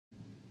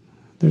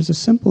There's a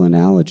simple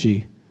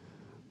analogy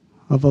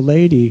of a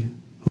lady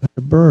who had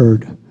a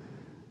bird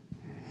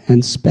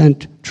and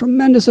spent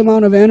tremendous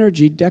amount of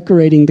energy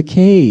decorating the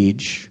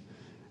cage.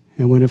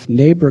 And when a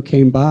neighbor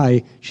came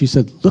by, she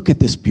said, "Look at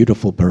this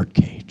beautiful bird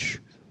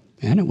cage."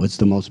 And it was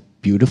the most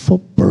beautiful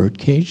bird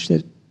cage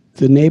that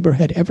the neighbor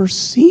had ever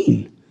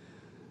seen.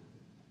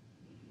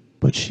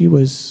 But she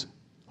was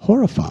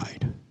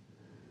horrified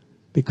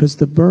because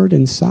the bird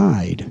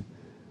inside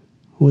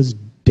was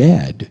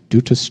dead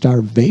due to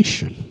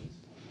starvation.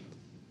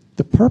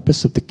 The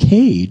purpose of the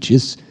cage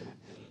is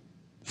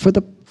for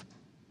the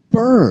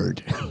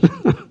bird.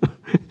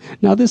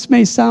 Now, this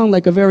may sound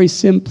like a very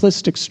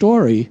simplistic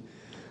story,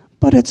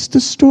 but it's the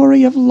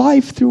story of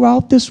life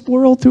throughout this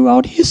world,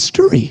 throughout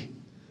history.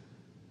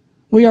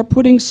 We are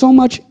putting so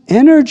much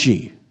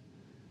energy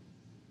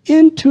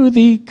into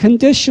the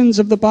conditions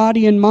of the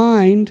body and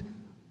mind,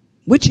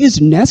 which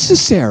is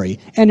necessary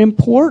and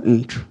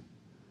important.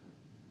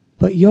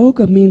 But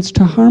yoga means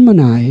to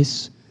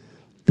harmonize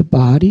the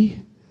body,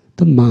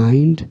 the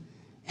mind,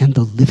 and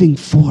the living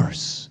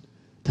force,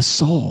 the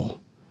soul,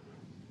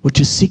 which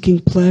is seeking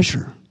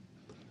pleasure.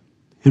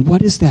 And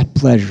what is that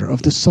pleasure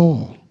of the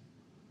soul?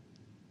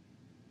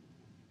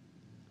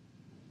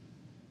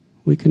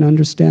 We can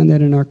understand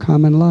that in our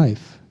common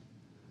life.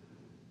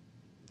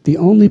 The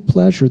only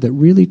pleasure that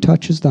really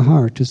touches the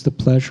heart is the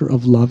pleasure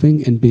of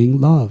loving and being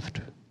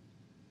loved.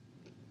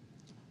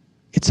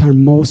 It's our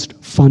most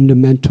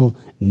fundamental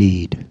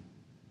need.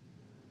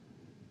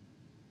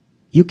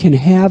 You can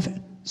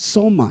have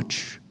so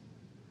much,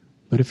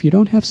 but if you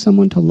don't have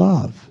someone to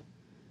love,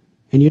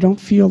 and you don't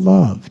feel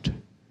loved,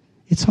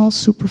 it's all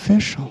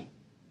superficial.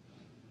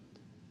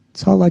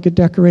 It's all like a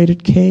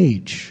decorated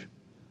cage,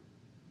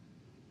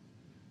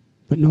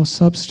 but no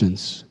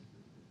substance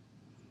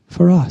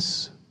for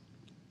us.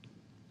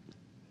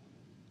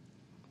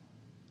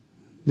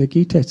 The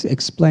Gita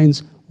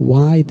explains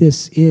why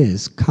this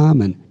is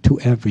common to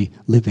every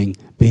living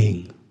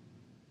being.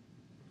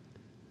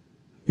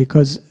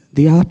 Because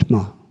the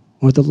Atma,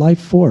 or the life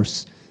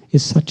force,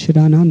 is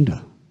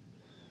Satchidananda.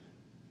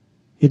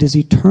 It is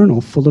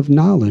eternal, full of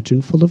knowledge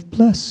and full of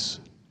bliss.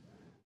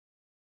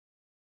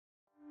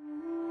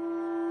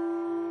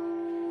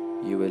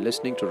 You were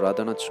listening to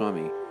Radhanath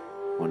Swami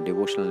on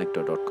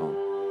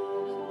devotionalnectar.com.